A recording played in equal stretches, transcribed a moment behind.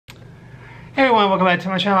Hey everyone, welcome back to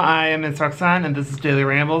my channel. I am Miss Roxanne and this is Daily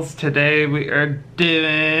Rambles. Today we are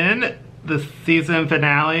doing the season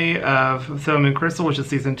finale of Sailor Moon Crystal, which is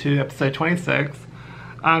season 2, episode 26,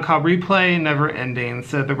 called Replay Never Ending.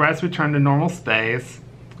 So the rest return to normal space,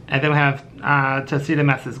 and then we have Tuxedo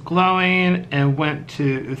Mask is glowing and went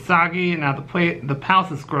to Usagi, and now the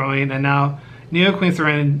palace is growing, and now Neo Queen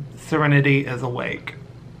Serenity is awake.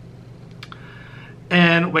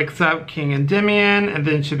 And wakes up King Endymion, and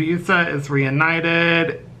then Chibiusa is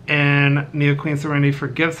reunited, and Neo Queen Serenity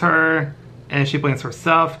forgives her, and she blames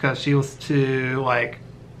herself because she was too, like,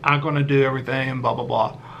 I'm gonna do everything, blah blah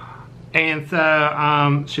blah. And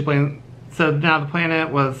so so now the planet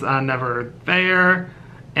was never there,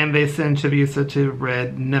 and they send Chibiusa to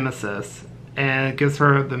Red Nemesis, and it gives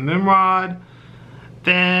her the Moon Rod.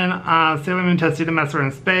 Then Sailor Moon and Tuxedo Mask are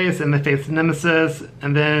in space, and they face Nemesis,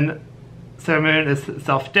 and then Sailor Moon is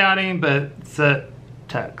self-doubting, but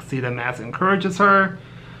Tuxedo Mask encourages her.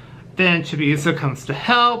 Then Chibiusa comes to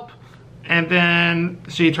help, and then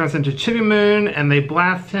she turns into Chibi Moon, and they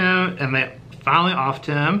blast him, and they finally offed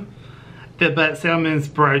him. But Sailor Moon's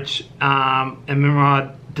brooch and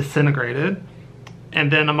Moonrod disintegrated,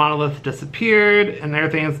 and then a monolith disappeared, and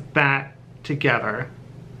everything's back together.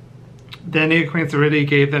 Then Neo Queen Serenity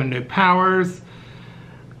gave them new powers.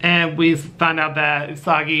 And we find out that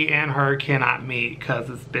Usagi and her cannot meet because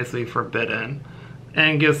it's basically forbidden.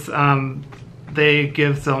 And they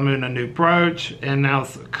give Sailor Moon a new brooch, and now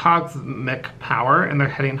it's cosmic power, and they're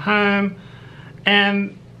heading home.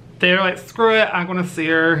 And they're like, screw it, I'm gonna see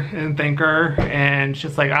her and thank her. And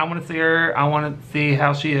she's like, I wanna see her, I wanna see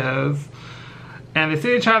how she is. And they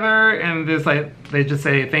see each other, and they just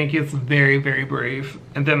say thank you. It's very, very brief.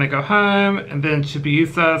 And then they go home, and then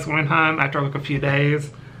Chibiusa is going home after like a few days.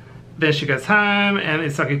 Then she goes home, and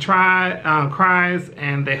Usagi cries,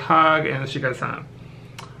 and they hug, and she goes home.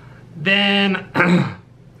 Then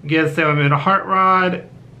gives Sailor Moon a heart rod.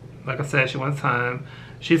 Like I said, she went home.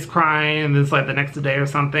 She's crying, and it's like the next day or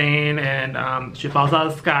something, and she falls out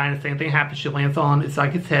of the sky, and the same thing happens. She lands on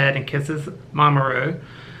Usagi's head and kisses Mamoru.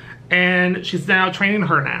 And she's now training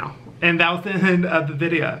her now. And that was the end of the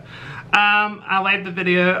video. I liked the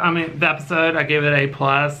video, the episode. I gave it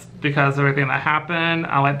A+ because of everything that happened.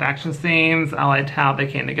 I liked the action scenes. I liked how they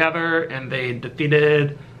came together and they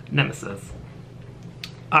defeated Nemesis.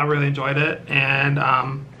 I really enjoyed it, and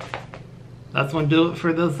that's gonna do it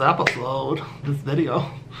for this episode, this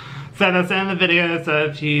video. So that's the end of the video. So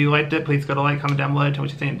if you liked it, please go to like, comment down below, tell me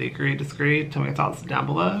what you think, agree, disagree, tell me your thoughts down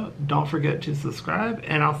below. Don't forget to subscribe,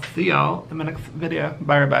 and I'll see y'all in my next video.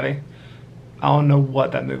 Bye everybody. I don't know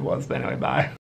what that move was, but anyway, bye.